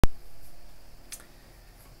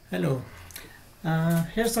Hello.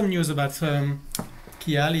 Here's some news about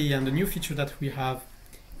Kiali and the new feature that we have,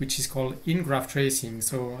 which is called InGraph tracing.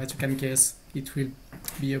 So as you can guess, it will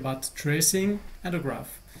be about tracing and a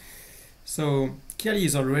graph. So Kiali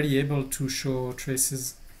is already able to show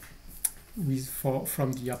traces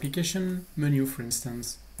from the application menu, for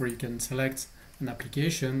instance, where you can select an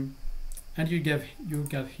application and you get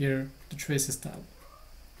here the traces tab.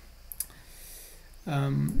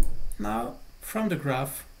 Now from the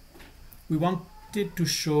graph, we wanted to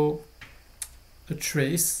show a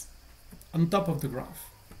trace on top of the graph.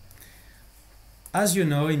 As you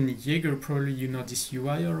know, in Jaeger, probably you know this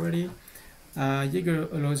UI already. Jaeger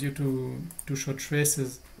allows you to show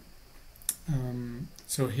traces.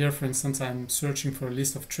 So here, for instance, I'm searching for a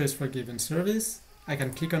list of traces for a given service. I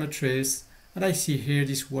can click on a trace, and I see here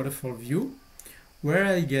this waterfall view, where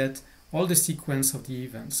I get all the sequence of the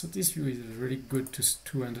events. So this view is really good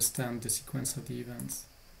to understand the sequence of the events.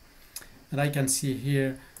 And I can see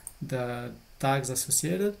here the tags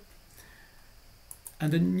associated.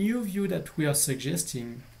 And the new view that we are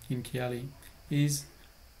suggesting in Kiali is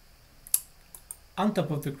on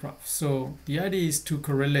top of the graph. So the idea is to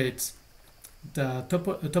correlate the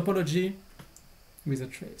topology with a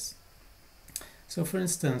trace. So for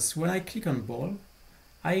instance, when I click on ball,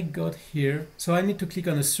 I got here, so I need to click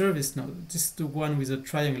on a service node. This is the one with a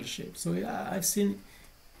triangle shape. So I've seen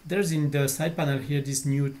there's in the side panel here this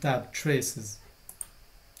new tab, traces.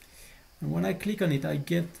 And when I click on it, I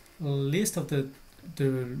get a list of the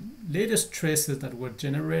latest traces that were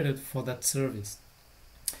generated for that service.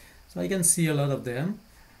 So I can see a lot of them.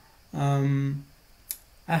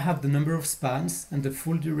 I have the number of spans and the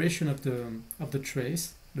full duration of the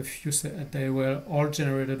trace. They were all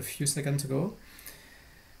generated a few seconds ago,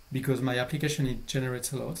 because my application, it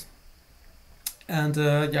generates a lot. And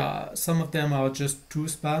yeah, some of them are just 2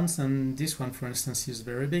 spans, and this one, for instance, is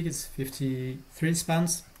very big. It's 53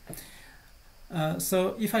 spans.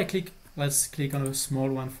 So if I click, let's click on a small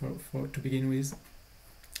one for to begin with.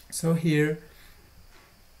 So here,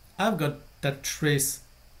 I've got that trace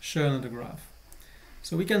shown on the graph.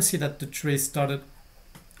 So we can see that the trace started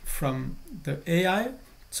from the AI.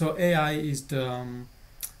 So AI is the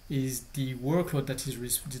workload that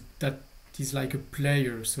is like a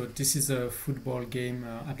player. So this is a football game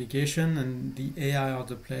application, and the AI are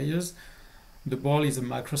the players. The ball is a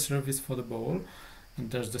microservice for the ball, and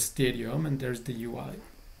there's the stadium, and there's the UI.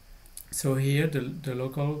 So here the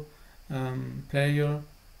local player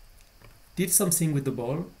did something with the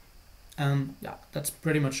ball, and yeah, that's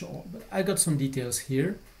pretty much all. But I got some details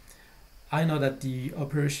here. I know that the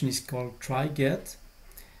operation is called try get,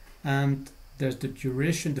 and there's the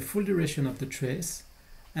duration, the full duration of the trace,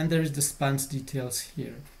 and there is the spans details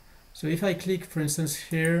here. So if I click, for instance,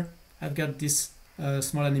 here, I've got this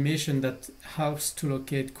small animation that helps to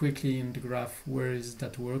locate quickly in the graph where is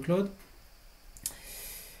that workload.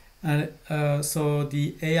 And so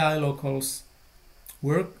the AI locals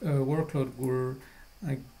workload were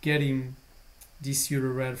getting this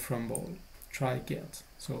URL from ball, try get,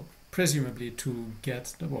 so presumably to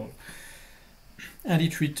get the ball. And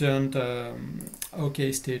it returned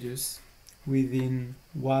OK status within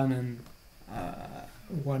 1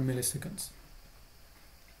 milliseconds.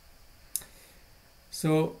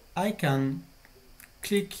 So I can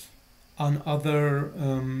click on other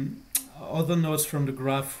nodes from the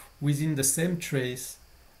graph within the same trace,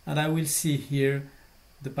 and I will see here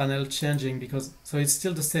the panel changing, because so it's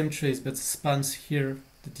still the same trace, but the spans here,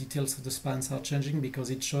 the details of the spans are changing because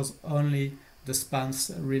it shows only the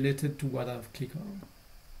spans related to what I've clicked on.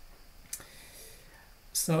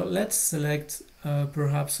 So let's select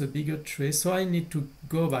perhaps a bigger trace. So I need to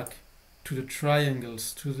go back to the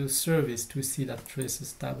triangles, to the service, to see that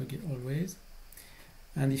traces tab again always.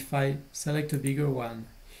 And if I select a bigger one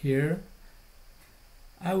here,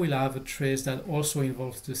 I will have a trace that also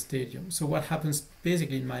involves the stadium. So what happens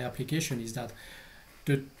basically in my application is that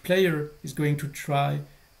the player is going to try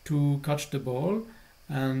to catch the ball,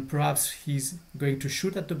 and perhaps he's going to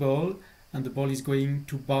shoot at the ball, and the ball is going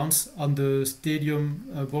to bounce on the stadium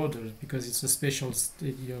border, because it's a special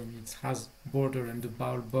stadium. It has border and the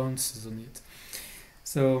ball bounces on it.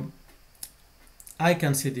 So I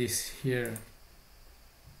can see this here.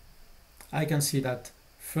 I can see that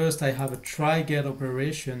first I have a try get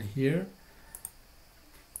operation here,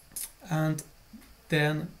 and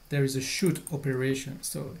then there is a shoot operation.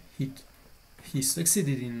 So he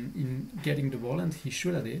succeeded in getting the ball, and he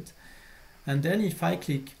shot at it. And then if I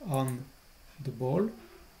click on the ball,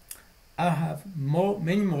 I have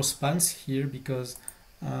many more spans here, because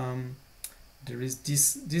there is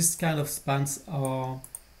this kind of spans are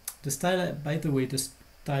the style. By the way,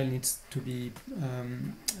 style needs to be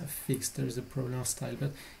fixed. There is a problem of style,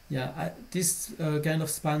 but yeah, this kind of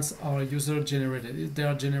spans are user generated. They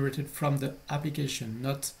are generated from the application,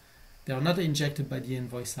 not they are not injected by the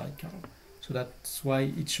envoy sidecar. So that's why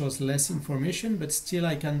it shows less information, but still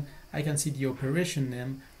I can see the operation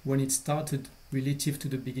name when it started relative to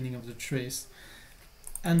the beginning of the trace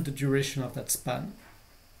and the duration of that span.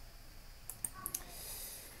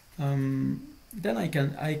 Then I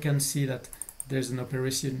can see that there's an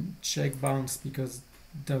operation check bounce because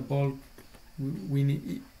the ball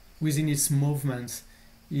within its movement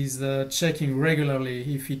is checking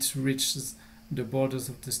regularly if it reaches the borders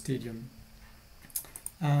of the stadium.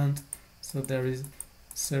 And so there is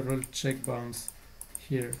several check bounce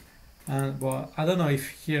here. And well, I don't know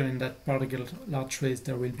if here in that particular trace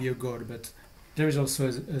there will be a goal, but there is also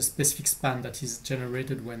a specific span that is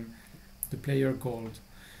generated when the player goaled.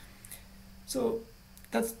 So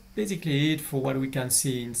that's basically it for what we can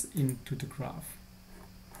see into the graph.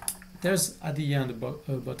 There's at the end a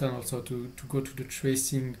button also to go to the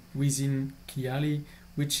tracing within Kiali,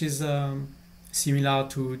 which is similar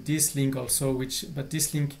to this link also, but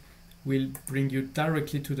this link will bring you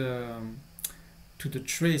directly to the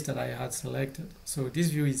trace that I had selected. So this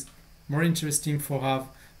view is more interesting for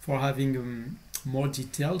having more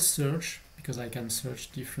detailed search, because I can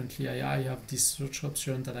search differently. I have this search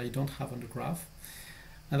option that I don't have on the graph,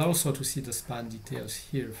 and also to see the span details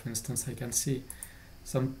here. For instance, I can see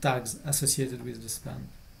some tags associated with the span.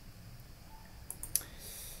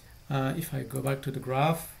 If I go back to the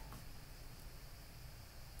graph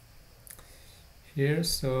here,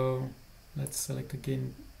 so let's select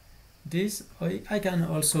again this. I can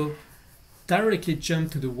also directly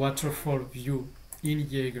jump to the waterfall view in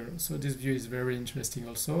Jaeger. So this view is very interesting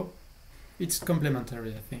also. It's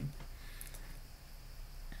complementary, I think.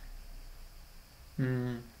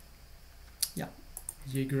 Yeah,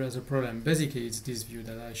 Jaeger has a problem. Basically, it's this view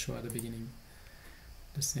that I showed at the beginning.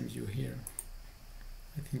 The same view here.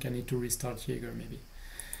 I think I need to restart Jaeger maybe.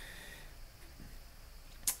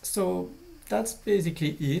 So that's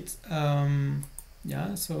basically it.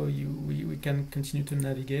 Yeah, so we can continue to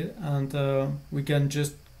navigate, and we can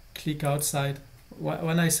just click outside.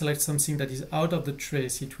 When I select something that is out of the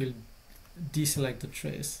trace, it will deselect the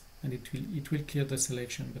trace and it will clear the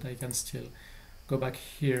selection, but I can still go back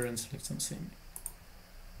here and select something.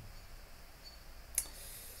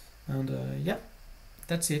 And yeah,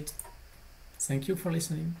 that's it. Thank you for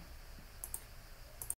listening.